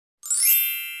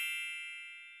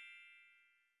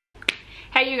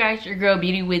Hey you guys, your girl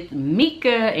Beauty with Mika,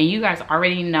 and you guys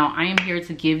already know I am here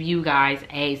to give you guys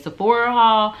a Sephora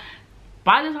haul.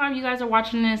 By the time you guys are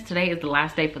watching this, today is the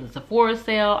last day for the Sephora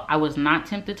sale. I was not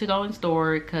tempted to go in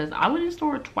store because I went in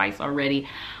store twice already.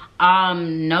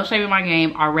 No shame in my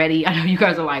game already. I know you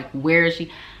guys are like, where is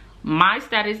she? My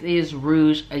status is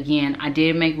rouge again. I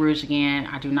did make rouge again.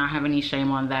 I do not have any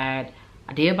shame on that.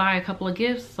 I did buy a couple of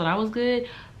gifts, so that was good.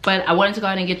 But I wanted to go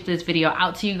ahead and get this video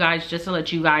out to you guys just to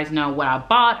let you guys know what I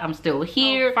bought. I'm still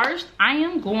here. First, I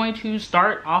am going to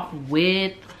start off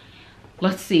with,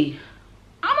 let's see.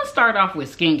 I'm gonna start off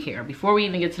with skincare before we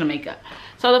even get to the makeup.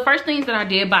 So the first things that I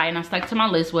did buy and I stuck to my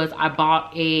list was I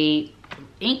bought a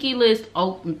Inky List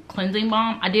Oat Cleansing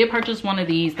Balm. I did purchase one of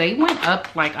these. They went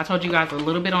up, like I told you guys, a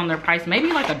little bit on their price,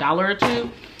 maybe like $1 or $2,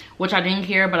 which I didn't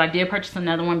care, but I did purchase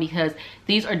another one because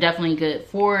these are definitely good.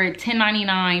 For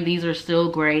 $10.99, these are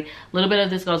still great. A little bit of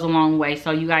this goes a long way.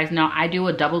 So you guys know I do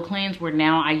a double cleanse where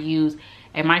now I use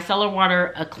a micellar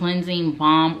water, a cleansing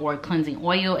balm or a cleansing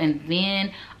oil, and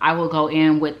then I will go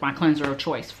in with my cleanser of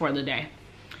choice for the day.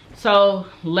 So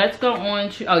let's go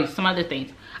on to some other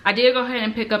things. I did go ahead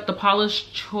and pick up the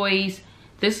Polish Choice.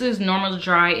 This is Normal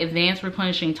Dry Advanced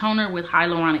Replenishing Toner with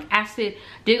Hyaluronic Acid.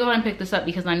 Did go ahead and pick this up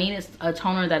because I needed a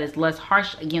toner that is less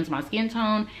harsh against my skin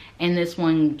tone, and this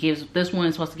one is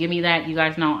supposed to give me that. You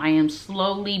guys know I am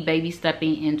slowly baby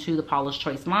stepping into the Polish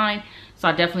Choice line, so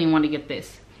I definitely want to get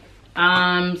this.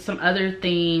 Some other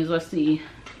things, let's see.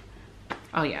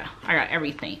 Oh yeah, I got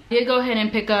everything. Did go ahead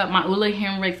and pick up my Ula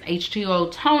Henrik's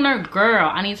H2O toner. Girl,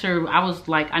 I need to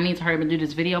hurry up and do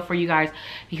this video for you guys,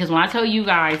 because when I tell you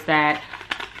guys that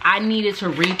I needed to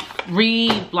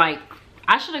like,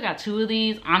 I should have got 2 of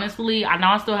these, honestly. I know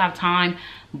I still have time,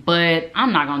 but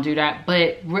I'm not gonna do that.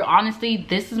 But honestly,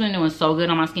 this has been doing so good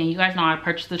on my skin. You guys know I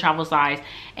purchased the travel size,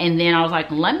 and then I was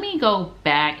like, let me go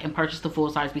back and purchase the full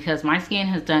size, because my skin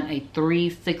has done a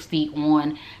 360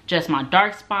 on just my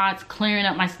dark spots, clearing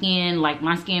up my skin. Like,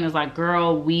 my skin is like,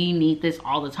 girl, we need this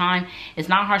all the time. It's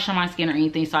not harsh on my skin or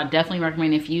anything, so I definitely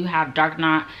recommend if you have dark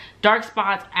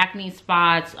spots, acne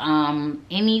spots,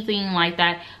 anything like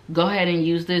that, go ahead and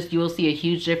use this. You will see a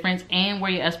huge difference, and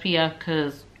wear your SPF,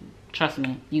 because trust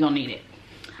me, you're gonna need it.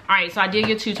 All right, so I did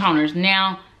get 2 toners.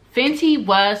 Now, Fenty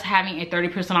was having a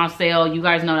 30% off sale. You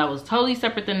guys know that was totally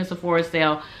separate than the Sephora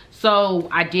sale. So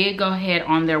I did go ahead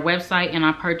on their website and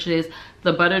I purchased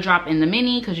the Butter Drop in the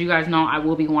mini, because you guys know I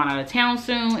will be going out of town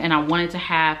soon and I wanted to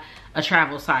have a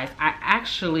travel size.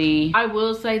 I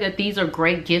will say that these are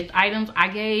great gift items. I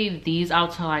gave these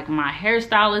out to like my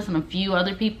hairstylist and a few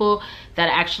other people that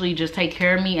actually just take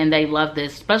care of me, and they love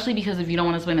this, especially because if you don't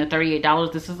want to spend the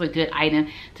 $38, this is a good item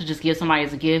to just give somebody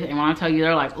as a gift. And when I tell you,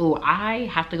 they're like, oh, I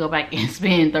have to go back and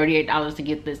spend $38 to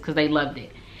get this, because they loved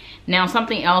it. Now,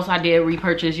 something else I did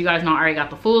repurchase, you guys know I already got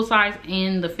the full size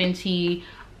in the Fenty.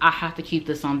 I have to keep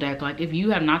this on deck. Like, if you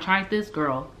have not tried this,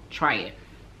 girl, try it.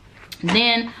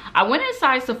 Then I went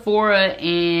inside Sephora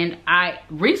and I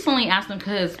recently asked them,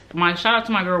 because shout out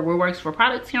to my girl who works for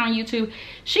products here on YouTube.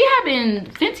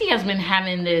 Fenty has been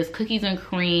having this cookies and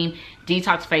cream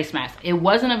detox face mask. It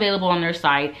wasn't available on their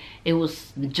site. It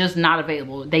was just not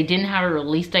available. They didn't have a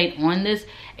release date on this,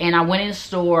 and I went in the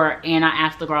store and I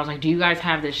asked the girl, I was like, do you guys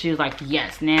have this? She was like,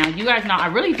 yes. Now, you guys know I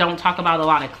really don't talk about a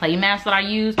lot of clay masks that I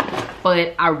use,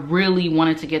 but I really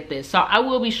wanted to get this. So I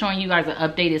will be showing you guys an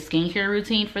updated skincare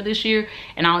routine for this year,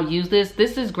 and I'll use this.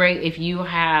 This is great if you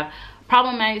have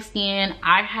problematic skin.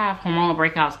 I have hormonal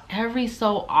breakouts every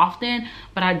so often,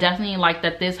 but I definitely like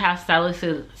that this has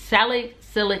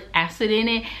salicylic acid in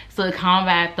it, so to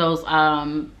combat those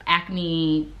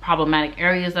acne problematic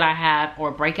areas that I have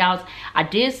or breakouts. I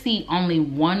did see only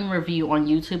 1 review on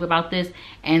YouTube about this,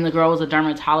 and the girl was a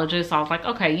dermatologist, so I was like,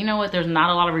 okay, you know what, there's not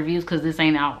a lot of reviews because this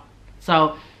ain't out.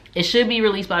 So it should be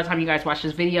released by the time you guys watch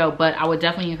this video, but I would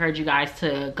definitely encourage you guys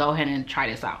to go ahead and try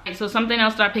this out. So something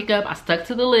else that I picked up, I stuck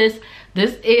to the list.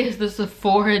 This is the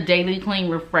Sephora Daily Clean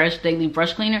Refresh Daily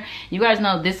Brush Cleaner. You guys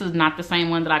know this is not the same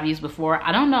one that I've used before.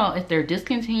 I don't know if they're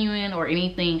discontinuing or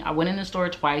anything. I went in the store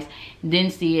twice,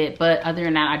 didn't see it, but other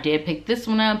than that, I did pick this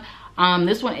one up.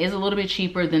 This one is a little bit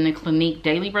cheaper than the Clinique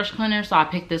Daily Brush Cleaner, so I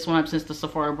picked this one up since the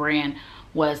Sephora brand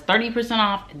was 30%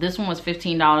 off. This one was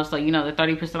 $15, so you know, the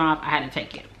 30% off, I had to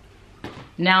take it.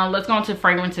 Now let's go into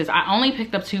fragrances. I only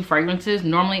picked up 2 fragrances.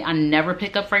 Normally I never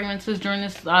pick up fragrances during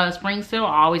this spring sale.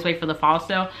 I always wait for the fall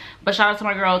sale. But shout out to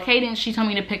my girl Cadence. She told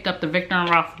me to pick up the Viktor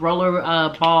 & Rolf Roller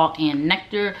Ball and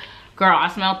Nectar. Girl, I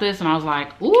smelled this and I was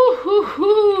like, ooh, hoo,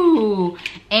 hoo.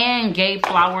 And Gabe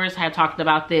Flowers had talked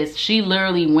about this. She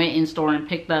literally went in store and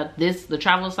picked up this, the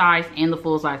travel size and the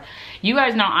full size. You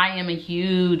guys know I am a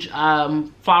huge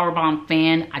Flower Bomb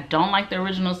fan. I don't like the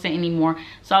original scent anymore.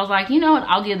 So I was like, you know what?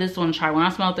 I'll give this one a try. When I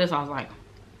smelled this, I was like,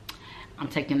 I'm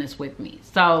taking this with me.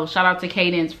 So shout out to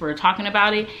Cadence for talking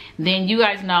about it. Then you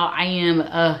guys know I am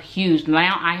a huge,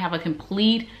 now I have a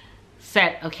complete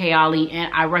set of Kayali,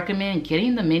 and I recommend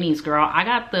getting the minis, girl. I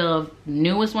got the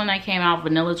newest one that came out,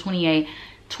 Vanilla 28,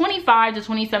 $25 to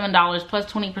 $27 plus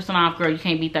 20% off. Girl, you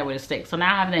can't beat that with a stick. So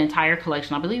now I have the entire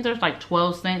collection. I believe there's like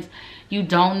 12 cents. You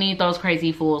don't need those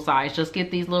crazy full size. Just get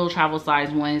these little travel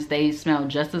size ones. They smell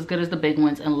just as good as the big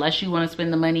ones unless you want to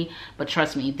spend the money, but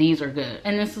trust me, these are good.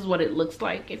 And this is what it looks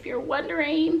like if you're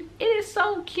wondering. It is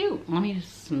so cute. Let me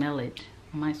just smell it.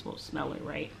 I might as well smell it,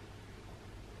 right?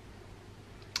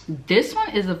 This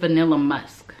one is a vanilla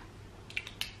musk.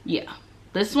 Yeah,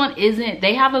 this one isn't.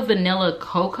 They have a vanilla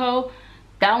cocoa.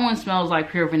 That one smells like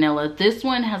pure vanilla. This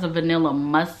one has a vanilla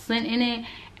musk scent in it,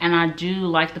 and I do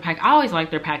like the pack. I always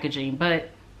like their packaging, but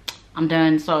I'm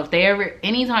done. So if they ever,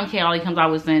 anytime Kayali comes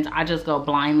out with scents, I just go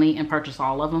blindly and purchase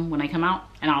all of them when they come out,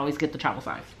 and I always get the travel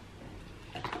size.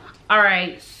 All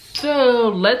right, so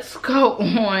let's go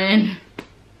on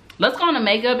to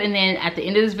makeup, and then at the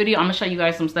end of this video I'm gonna show you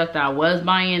guys some stuff that I was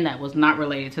buying that was not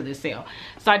related to this sale.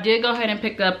 So I did go ahead and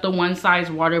pick up the One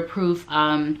Size waterproof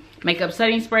makeup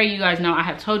setting spray. You guys know I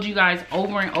have told you guys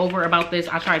over and over about this.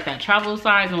 I tried that travel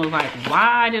size and was like,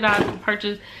 why did I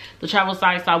purchase the travel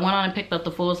size? So I went on and picked up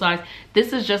the full size.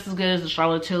 This is just as good as the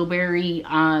Charlotte Tilbury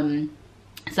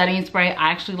setting spray.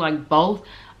 I actually like both.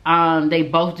 They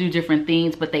both do different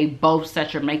things, but they both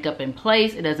set your makeup in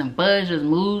place. It doesn't budge, it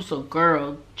moves. So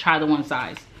girl, try the One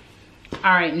Size.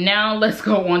 All right, now let's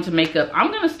go on to makeup.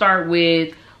 I'm gonna start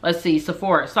with, let's see,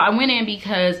 Sephora. So I went in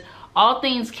because all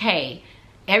things K,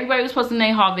 everybody was posting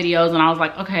their haul videos, and I was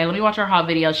like, okay, let me watch her haul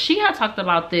video. She had talked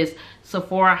about this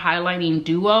Sephora highlighting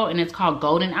duo, and it's called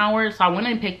Golden Hour. So I went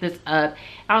and picked this up.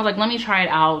 I was like, let me try it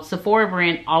out. Sephora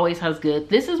brand always has good.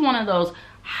 This is one of those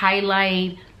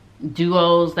highlight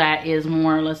duos that is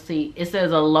more, let's see, it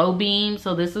says a low beam.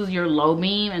 So this is your low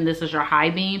beam and this is your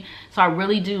high beam. So I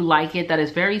really do like it. That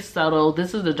is very subtle.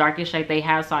 This is the darkest shade they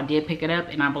have, so I did pick it up,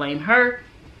 and I blame her.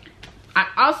 I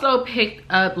also picked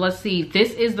up, let's see,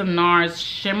 this is the Nars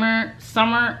Shimmer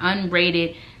Summer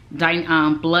Unrated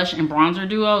Blush and Bronzer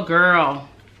Duo.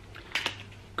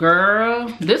 Girl,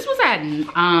 this was at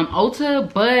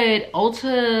Ulta, but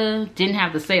Ulta didn't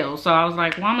have the sale. So I was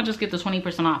like, well, I'm gonna just get the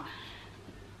 20% off.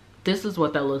 This is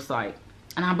what that looks like.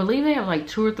 And I believe they have like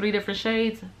 2 or 3 different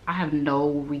shades. I have no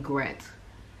regrets.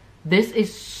 This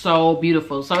is so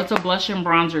beautiful. So it's a blush and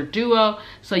bronzer duo.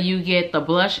 So you get, the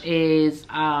blush is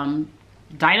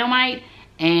Dynamite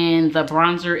and the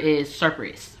bronzer is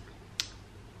Cypress.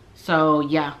 So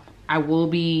yeah, I will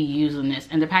be using this.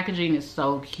 And the packaging is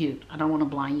so cute. I don't want to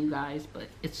blind you guys, but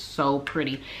it's so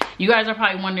pretty. You guys are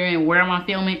probably wondering, where am I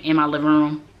filming? In my living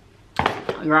room.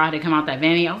 Girl, I had to come out that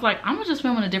vanity. I was like, I'm gonna just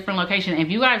film in a different location. If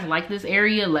you guys like this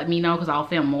area, let me know, because I'll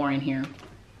film more in here.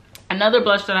 Another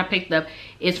blush that I picked up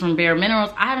is from Bare Minerals.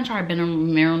 I haven't tried Bare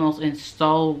Minerals in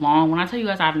so long. When I tell you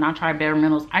guys I have not tried Bare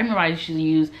Minerals, I remember I used to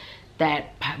use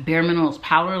that Bare Minerals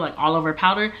powder, like all over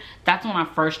powder. That's when I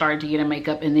first started to get in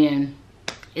makeup, and then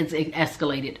it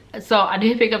escalated. So I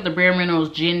did pick up the Bare Minerals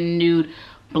Gin Nude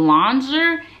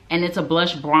Bronzer, and it's a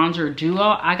blush bronzer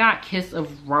duo. I got Kiss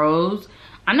of Rose.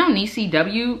 I know Niecy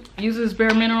W uses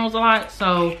Bare Minerals a lot,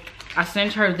 so I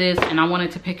sent her this and I wanted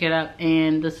to pick it up,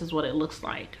 and this is what it looks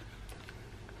like.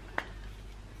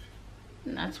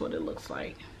 And that's what it looks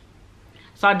like.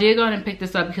 So I did go ahead and pick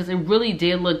this up because it really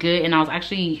did look good, and I was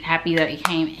actually happy that it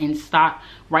came in stock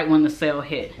right when the sale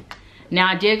hit. Now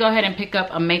I did go ahead and pick up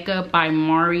a Makeup by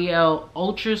Mario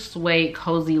Ultra Suede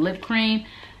Cozy Lip Cream.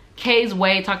 Kay's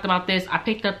Way talked about this. I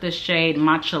picked up this shade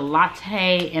Matcha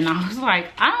Latte, and I was like,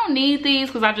 I don't need these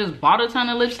because I just bought a ton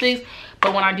of lipsticks.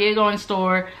 But when I did go in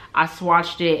store, I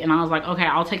swatched it and I was like, okay,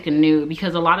 I'll take a nude,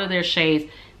 because a lot of their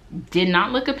shades did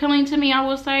not look appealing to me, I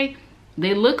will say.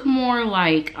 They look more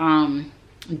like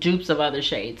dupes of other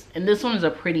shades, and this one is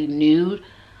a pretty nude.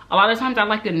 A lot of times I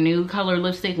like a nude color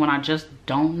lipstick when I just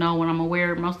don't know what I'm gonna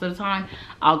wear. Most of the time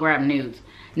I'll grab nudes.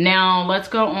 Now let's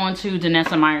go on to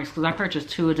Danessa Myricks, because I purchased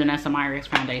 2 of Danessa Myricks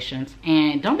foundations.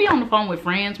 And don't be on the phone with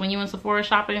friends when you in Sephora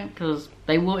shopping, because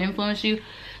they will influence you.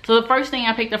 So the first thing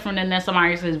I picked up from Danessa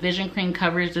Myricks is Vision Cream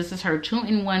Coverage. This is her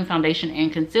 2-in-1 foundation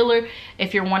and concealer.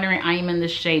 If you're wondering, I am in the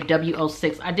shade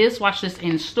W06. I did swatch this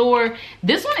in store.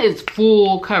 This one is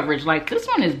full coverage. Like, this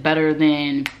one is better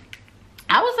than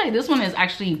I would say this one is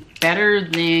actually better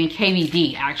than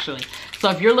KVD actually. So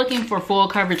if you're looking for full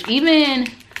coverage, even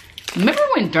remember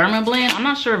when Dermablend, I'm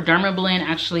not sure if Dermablend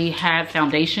actually had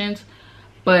foundations,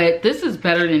 but this is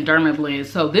better than Dermablend.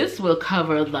 So this will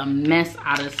cover the mess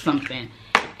out of something.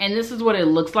 And this is what it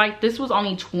looks like. This was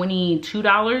only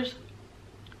 $22.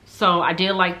 So I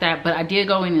did like that, but I did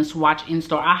go in and swatch in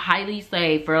store. I highly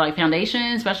say for like foundation,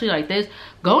 especially like this,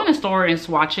 go in the store and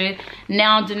swatch it.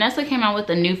 Now, Danessa came out with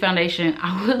a new foundation.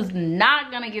 I was not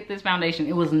gonna get this foundation.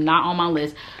 It was not on my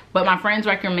list, but my friends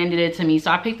recommended it to me. So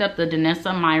I picked up the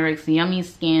Danessa Myricks Yummy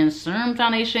Skin Serum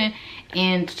Foundation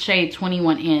in shade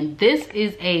 21N. This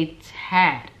is a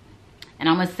tad, and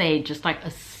I'm gonna say just like a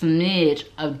smidge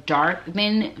of darker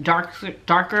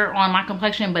on my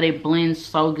complexion, but it blends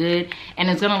so good and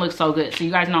it's gonna look so good. So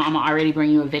you guys know I'm already bring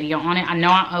you a video on it. I know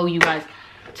I owe you guys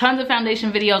tons of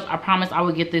foundation videos. I promise I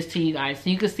will get this to you guys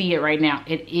so you can see it right now.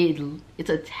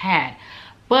 It's a tad,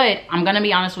 but I'm gonna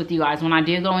be honest with you guys. When I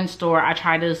did go in store, I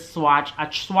tried to swatch. I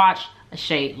swatched a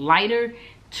shade lighter,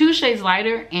 2 shades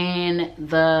lighter, and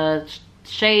the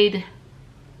shade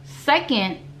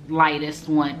second lightest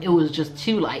one, it was just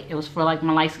too light. It was for like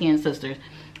my light skinned sisters.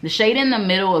 The shade in the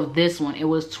middle of this one, it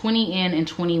was 20N and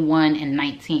 21 and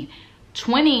 19.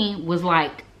 20 was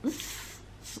like,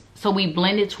 so we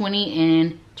blended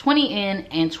 20N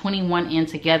and 21N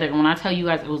together, and when I tell you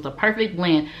guys, it was the perfect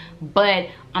blend. But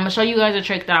I'm gonna show you guys a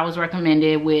trick that I was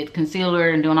recommended with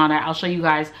concealer and doing all that. I'll show you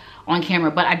guys on camera,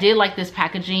 but I did like this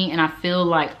packaging, and I feel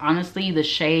like honestly the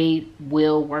shade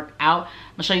will work out.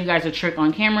 I'll show you guys a trick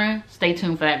on camera. Stay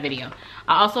tuned for that video.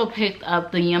 I also picked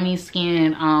up the Yummy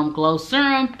Skin Glow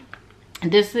Serum.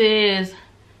 This is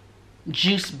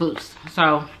Juice Boost,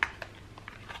 so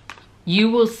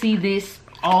you will see this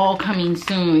all coming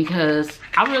soon because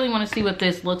I really want to see what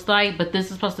this looks like. But this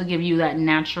is supposed to give you that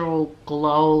natural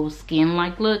glow skin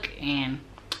like look, and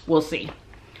we'll see.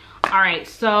 All right,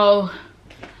 so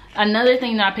another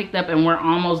thing that I picked up, and we're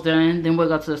almost done, then we'll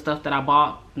go to the stuff that I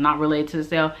bought not related to the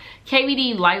sale.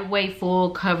 KVD Lightweight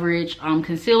Full Coverage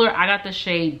Concealer. I got the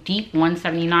shade Deep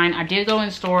 179. I did go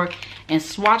in store and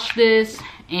swatch this,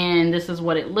 and this is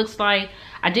what it looks like.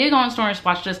 I did go in store and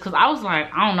swatch this because I was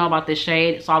like, I don't know about this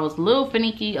shade, so I was a little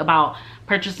finicky about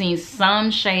purchasing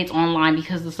some shades online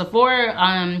because the Sephora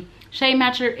shade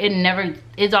matcher,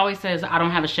 it always says I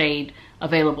don't have a shade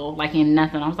available, like in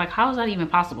nothing. I was like, how is that even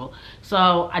possible?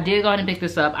 So I did go ahead and pick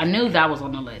this up. I knew that was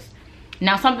on the list.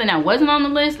 Now, something that wasn't on the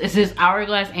list is this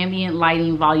Hourglass Ambient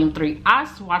Lighting Volume 3. I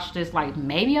swatched this like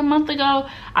maybe a month ago.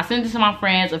 I sent it to my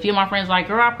friends. A few of my friends like,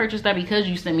 girl, I purchased that because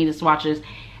you sent me the swatches.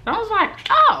 And I was like,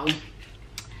 oh,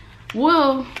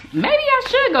 well, maybe I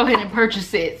should go ahead and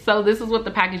purchase it. So this is what the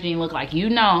packaging looked like.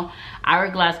 You know,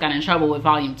 Hourglass got in trouble with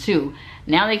Volume 2.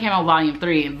 Now they came out Volume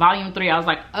 3. And Volume 3, I was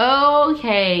like,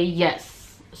 okay,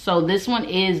 yes. So this one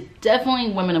is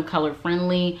definitely women of color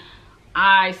friendly.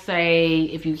 I say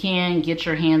if you can, get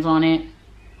your hands on it.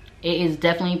 It is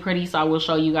definitely pretty, so I will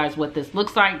show you guys what this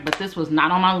looks like. But this was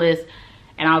not on my list,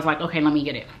 and I was like, okay, let me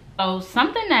get it. So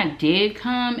something that did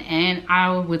come, and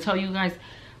I would tell you guys,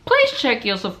 please check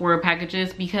your Sephora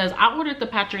packages, because I ordered the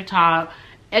Patrick Top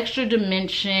Extra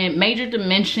Dimension, Major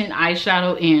Dimension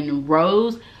eyeshadow in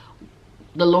Rose.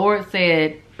 The Lord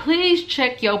said, please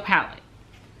check your palette.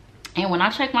 And when I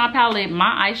checked my palette,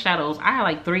 my eyeshadows, I had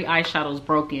like 3 eyeshadows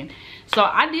broken. So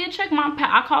I did check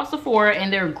I called Sephora,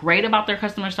 and they're great about their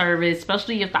customer service,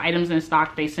 especially if the item's in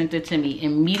stock. They sent it to me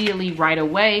immediately right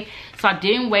away. So I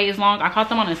didn't wait as long. I caught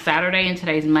them on a Saturday, and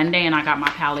today's Monday, and I got my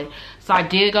palette. So I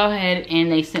did go ahead and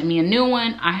they sent me a new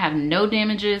one. I have no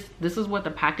damages. This is what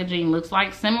the packaging looks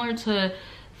like, similar to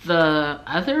the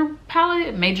other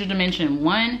palette, Major Dimension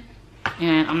 1.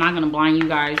 And I'm not gonna blind you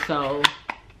guys, so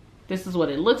this is what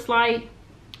it looks like.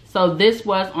 So this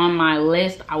was on my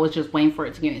list. I was just waiting for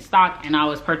it to get in stock, and I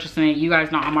was purchasing it. You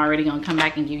guys know I'm already gonna come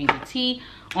back and give you the tea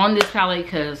on this palette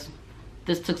because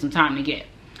this took some time to get.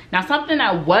 Now, something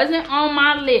that wasn't on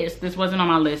my list, this wasn't on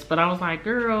my list, but I was like,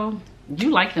 girl, you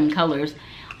like them colors.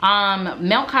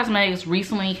 Melt Cosmetics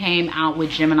recently came out with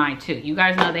Gemini 2. You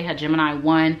guys know they had Gemini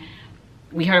 1.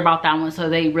 We heard about that one. So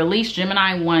they released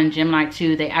Gemini 1, Gemini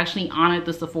 2. They actually honored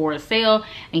the Sephora sale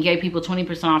and gave people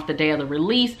 20% off the day of the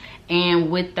release.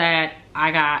 And with that,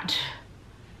 I got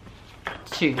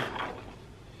 2.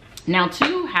 Now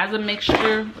 2 has a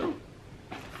mixture.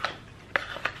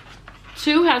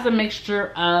 2 has a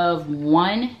mixture of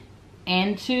 1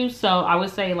 and 2. So I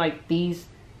would say like these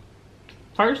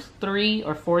first 3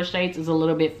 or 4 shades is a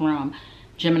little bit from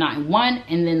Gemini 1,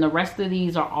 and then the rest of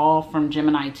these are all from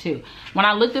Gemini 2. When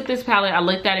I looked at this palette, I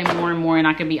looked at it more and more, and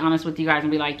I can be honest with you guys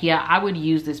and be like, yeah, I would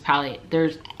use this palette.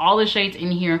 There's all the shades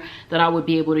in here that I would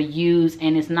be able to use,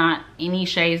 and it's not any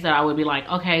shades that I would be like,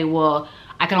 okay, well,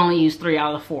 I can only use 3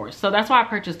 out of the 4. So that's why I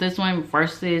purchased this one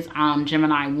versus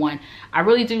Gemini 1. I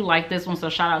really do like this one, so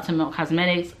shout out to Milk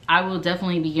Cosmetics. I will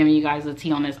definitely be giving you guys a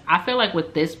tea on this. I feel like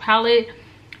with this palette,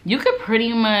 you could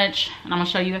pretty much, and I'm gonna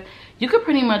show you, you could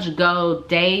pretty much go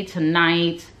day to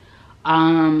night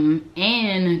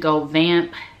and go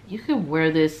vamp. You could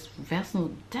wear this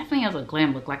vessel, definitely has a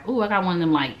glam look. Like, oh, I got one of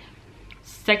them like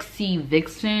sexy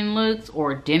vixen looks,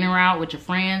 or dinner out with your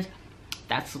friends.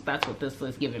 That's what this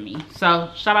is giving me.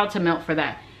 So shout out to Milk for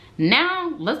that.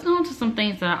 Now let's go into some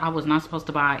things that I was not supposed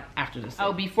to buy after this.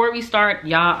 Oh, before we start,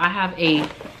 y'all, I have a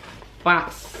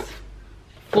box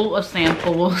full of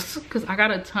samples because I got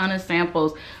a ton of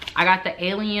samples. I got the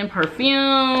Alien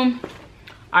perfume.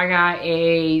 I got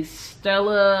a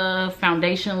Stella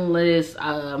foundationless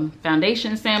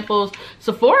foundation samples.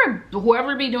 Sephora,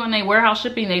 whoever be doing their warehouse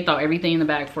shipping, they throw everything in the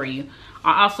bag for you.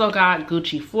 I also got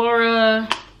Gucci Flora.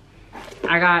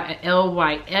 I got an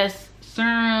LYS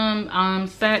serum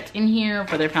set in here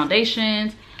for their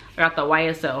foundations. I got the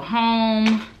YSL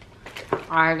Home.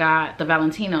 I got the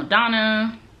Valentino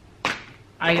Donna.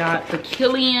 I got the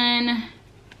Kilian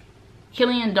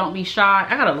Don't Be Shy.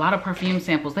 I got a lot of perfume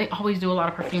samples. They always do a lot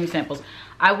of perfume samples.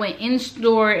 I went in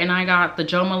store and I got the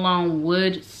Jo Malone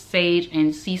Wood, Sage,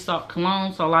 and Sea Salt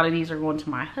Cologne. So a lot of these are going to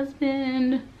my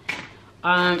husband.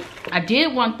 I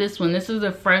did want this one. This is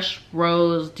a Fresh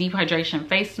Rose Deep Hydration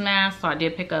Face Mask. So I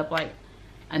did pick up like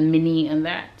a mini of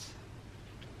that.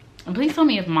 And please tell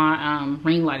me if my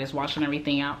ring light is washing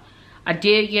everything out. I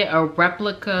did get a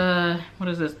replica, what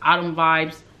is this, Autumn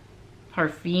Vibes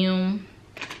perfume.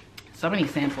 So many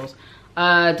samples.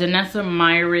 Danessa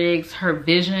Myricks, Her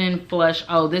Vision Flush.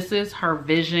 Oh, this is Her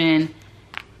Vision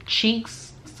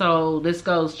Cheeks. So this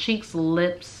goes cheeks,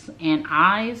 lips, and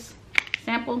eyes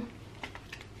sample.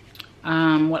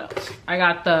 What else? I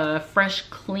got the Fresh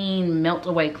Clean Melt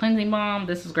Away Cleansing Balm.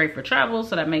 This is great for travel,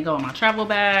 so that may go in my travel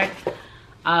bag.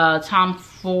 Tom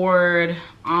Ford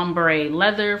Ombre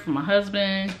Leather for my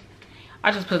husband.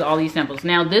 I just put all these samples.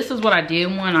 Now this is what I did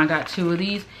want. I got 2 of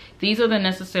these. These are the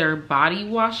Necessaire body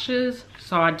washes.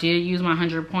 So I did use my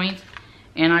 100 points.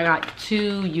 And I got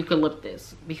 2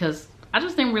 eucalyptus because I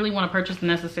just didn't really want to purchase the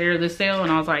Necessaire this sale.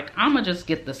 And I was like, I'm gonna just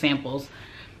get the samples.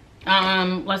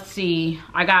 Let's see.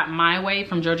 I got My Way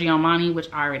from Giorgio Armani, which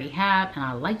I already have and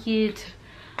I like it.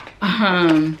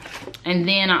 And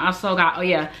then I also got, oh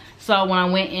yeah, so when I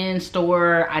went in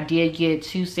store, I did get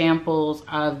 2 samples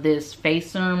of this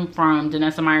face serum from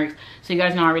Danessa Myricks. So you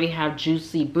guys know I already have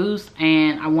Juicy Boost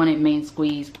and I wanted Main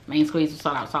Squeeze. Main Squeeze was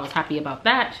sold out, so I was happy about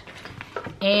that.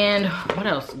 And what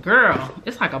else? Girl,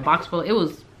 it's like a box full. It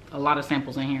was a lot of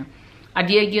samples in here. I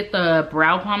did get the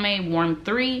Brow Pomade Warm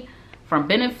 3 from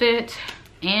Benefit.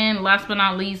 And last but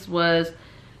not least was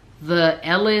the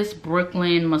Ellis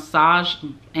Brooklyn Massage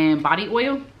and Body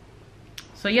Oil.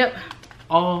 So yep,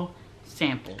 all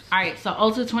samples. All right, so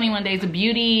Ulta 21 Days of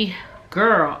Beauty.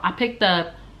 Girl, I picked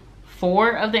up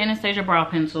 4 of the Anastasia brow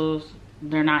pencils.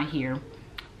 They're not here,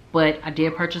 but I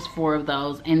did purchase 4 of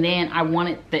those. And then I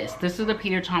wanted this. This is the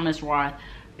Peter Thomas Roth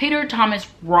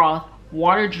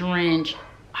Water Drench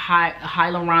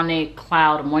Hyaluronic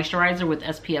Cloud Moisturizer with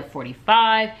SPF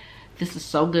 45. This is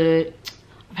so good.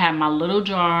 I've had my little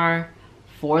jar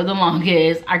for the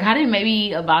longest. I got it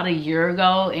maybe about a year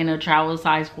ago in a travel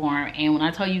size form, and when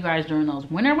I tell you guys, during those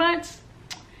winter months,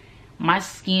 my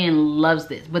skin loves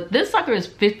this. But this sucker is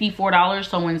 $54.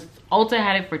 So when Ulta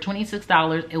had it for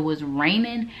 $26, it was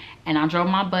raining and I drove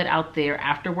my butt out there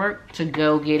after work to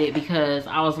go get it because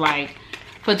I was like,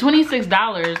 for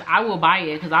 $26 I will buy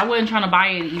it, because I wasn't trying to buy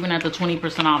it even at the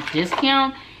 20% off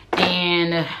discount,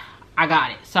 and I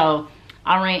got it. So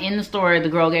I ran in the store, the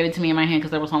girl gave it to me in my hand because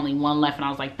there was only 1 left, and I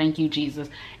was like, thank you, Jesus.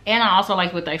 And I also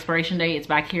like with the expiration date, it's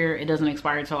back here, it doesn't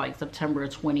expire until like September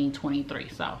 2023.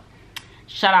 So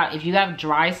shout out, if you have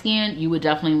dry skin, you would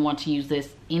definitely want to use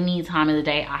this any time of the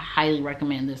day. I highly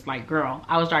recommend this. Like, girl,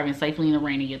 I was driving safely in the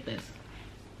rain to get this.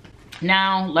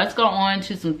 Now let's go on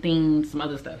to some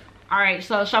other stuff. All right,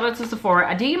 so shout out to Sephora.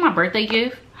 I did get my birthday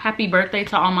gift. Happy birthday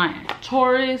to all my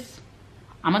Taurus.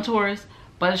 I'm a Taurus,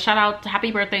 but shout out, happy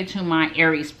birthday to my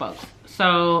Aries folks.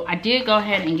 So I did go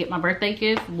ahead and get my birthday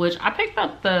gift, which I picked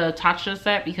up the Tatcha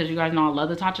set because you guys know I love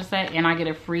the Tatcha set, and I get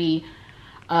a free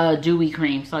dewy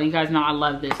cream. So you guys know I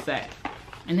love this set.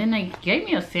 And then they gave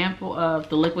me a sample of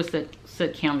the liquid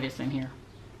soot canvas in here.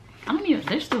 I don't even,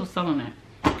 they're still selling that.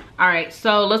 All right,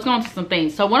 so let's go into some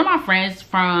things. So one of my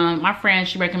friends,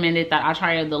 she recommended that I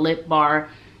try the Lip Bar,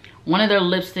 one of their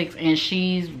lipsticks, and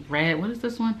she's red. What is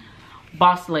this one?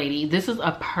 Boss Lady. This is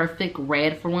a perfect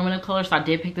red for women of color, so I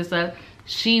did pick this up.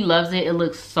 She loves it. It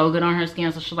looks so good on her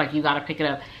skin, so she's like, you gotta pick it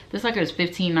up. This sucker is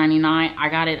 $15.99. I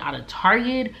got it out of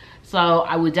Target, so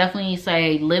I would definitely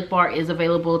say Lip Bar is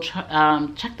available. Check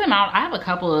them out. I have a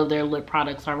couple of their lip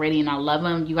products already, and I love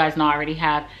them. You guys know I already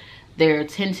have their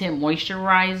tinted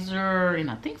moisturizer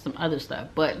and I think some other stuff,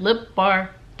 but Lip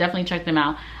Bar, definitely check them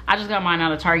out. I just got mine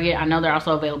out of Target. I know they're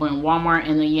also available in Walmart,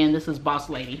 and again, this is Boss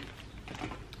Lady.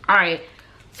 All right,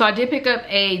 so I did pick up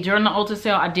during the Ulta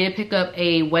sale, I did pick up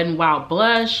a Wet n Wild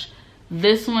blush.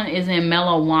 This one is in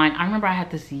Mellow Wine. I remember I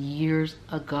had this years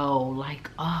ago.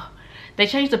 Like, oh, they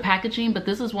changed the packaging, but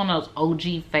this is one of those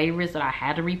OG favorites that I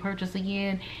had to repurchase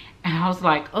again. And I was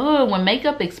like, oh, when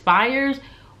makeup expires,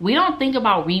 we don't think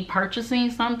about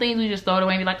repurchasing some things. We just throw it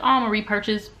away and be like, oh, I'm gonna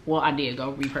repurchase. Well, I did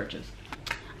go repurchase.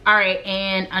 All right,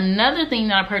 and another thing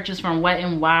that I purchased from Wet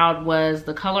n Wild was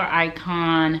the Color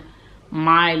Icon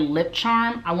My Lip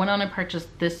Charm. I went on and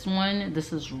purchased this one.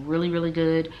 This is really, really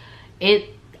good.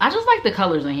 I just like the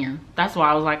colors in here. That's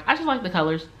why I was like, I just like the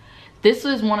colors. This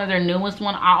is one of their newest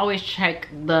one. I always check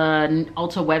the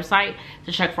Ulta website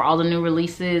to check for all the new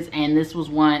releases, and this was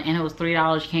one, and it was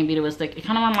 $3. You can't beat it with a stick. It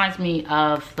kind of reminds me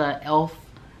of the e.l.f.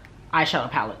 eyeshadow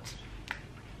palettes.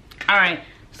 All right,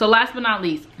 so last but not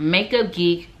least, Makeup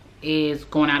Geek is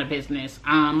going out of business.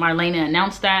 Marlena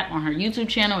announced that on her YouTube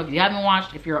channel. If you haven't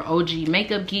watched, if you're an OG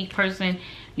Makeup Geek person,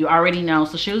 you already know.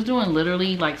 So she was doing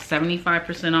literally like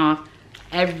 75% off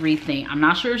everything. I'm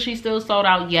not sure if she's still sold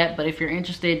out yet, but if you're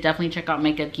interested, definitely check out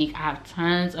Makeup Geek. I have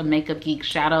tons of Makeup Geek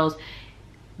shadows.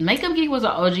 Makeup Geek was an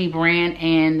OG brand,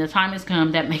 and the time has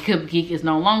come that Makeup Geek is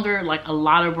no longer, like a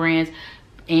lot of brands.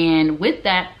 And with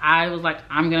that, I was like,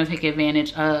 I'm gonna take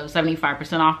advantage of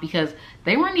 75% off, because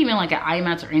they weren't even like at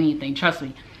IMAX or anything, trust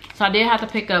me. So I did have to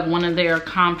pick up one of their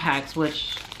compacts,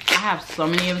 which I have so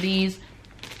many of these.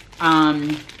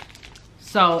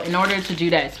 So in order to do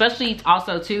that, especially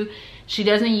also too, she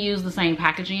doesn't use the same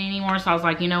packaging anymore. So I was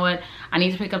like, you know what? I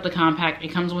need to pick up the compact. It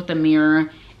comes with a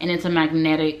mirror, and it's a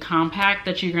magnetic compact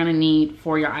that you're gonna need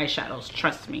for your eyeshadows,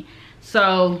 trust me.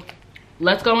 So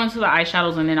let's go into the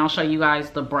eyeshadows, and then I'll show you guys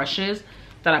the brushes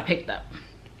that I picked up.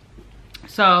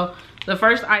 So the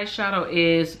first eyeshadow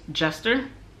is Jester.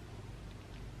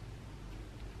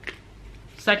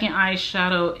 Second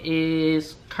eyeshadow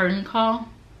is Curtain Call.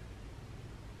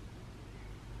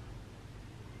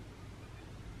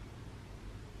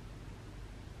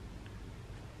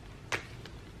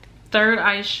 Third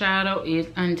eyeshadow is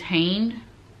Untamed.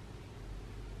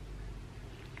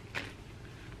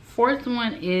 Fourth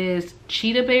one is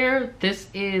Cheetah Bear. This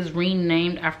is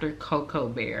renamed after Cocoa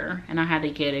Bear, and I had to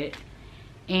get it.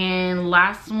 And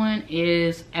last one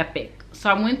is Epic. So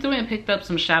I went through and picked up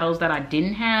some shadows that I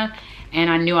didn't have, and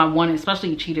I knew I wanted,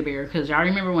 especially Cheetah Bear, because y'all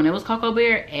remember when it was Cocoa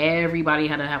Bear, everybody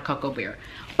had to have Cocoa Bear.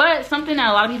 But something that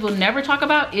a lot of people never talk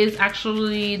about is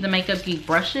actually the Makeup Geek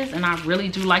brushes, and I really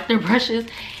do like their brushes.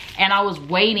 And I was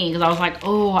waiting because I was like,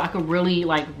 oh, I could really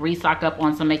like restock up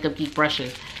on some Makeup Geek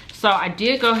brushes. So I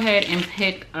did go ahead and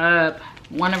pick up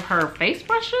one of her face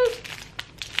brushes.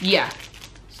 Yeah.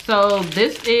 So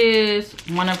this is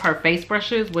one of her face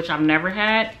brushes, which I've never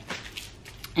had.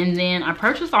 And then I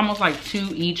purchased almost like 2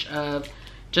 each of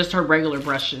just her regular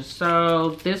brushes.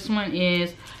 So this one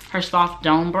is her soft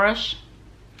dome brush.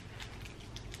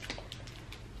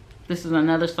 This is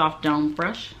another soft dome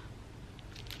brush.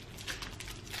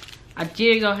 I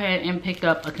did go ahead and pick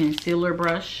up a concealer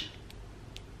brush.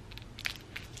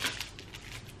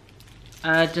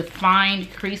 A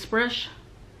defined crease brush.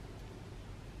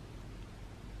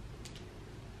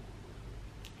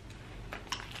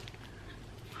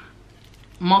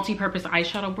 Multi-purpose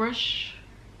eyeshadow brush.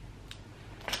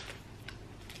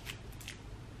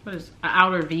 What is an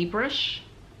outer V brush?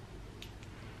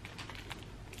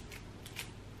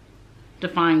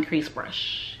 Defined crease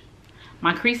brush.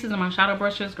 My creases and my shadow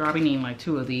brushes, girl, I be needing like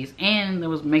 2 of these. And there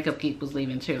was Makeup Geek was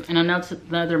leaving too. And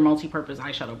another multi-purpose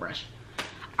eyeshadow brush.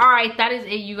 All right, that is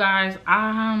it, you guys.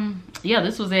 Yeah,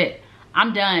 this was it.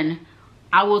 I'm done.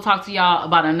 I will talk to y'all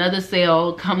about another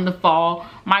sale come the fall.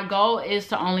 My goal is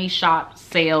to only shop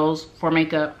sales for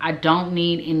makeup. I don't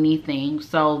need anything,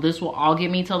 so this will all get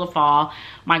me till the fall.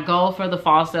 My goal for the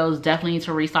fall sale is definitely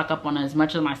to restock up on as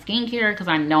much of my skincare, because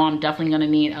I know I'm definitely gonna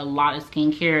need a lot of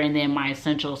skincare, and then my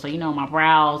essentials. So you know, my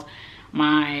brows,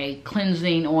 my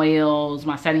cleansing oils,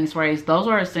 my setting sprays, those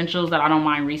are essentials that I don't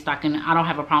mind restocking. I don't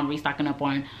have a problem restocking up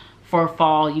on for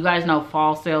fall. You guys know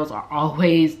fall sales are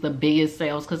always the biggest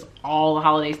sales because all the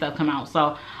holiday stuff come out.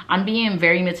 So I'm being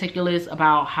very meticulous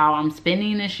about how I'm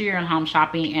spending this year and how I'm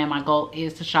shopping, and my goal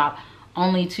is to shop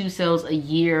only 2 sales a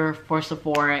year for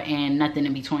Sephora and nothing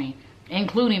in between,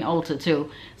 including Ulta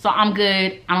too. So I'm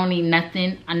good. I don't need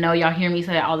nothing. I know y'all hear me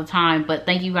say that all the time, but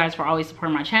thank you guys for always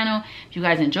supporting my channel. If you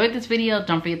guys enjoyed this video,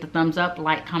 don't forget to thumbs up,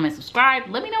 like, comment, subscribe.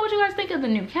 Let me know what you guys think of the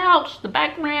new couch, the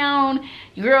background.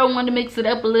 Your girl wanted to mix it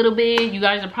up a little bit. You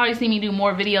guys will probably see me do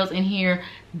more videos in here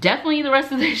definitely the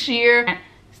rest of this year.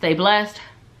 Stay blessed.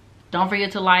 Don't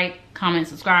forget to like, comment,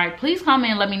 subscribe. Please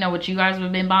comment and let me know what you guys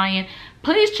have been buying.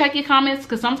 Please check your comments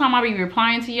because sometimes I'll be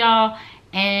replying to y'all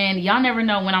and y'all never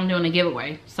know when I'm doing a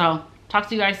giveaway. So talk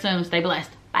to you guys soon. Stay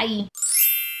blessed. Bye.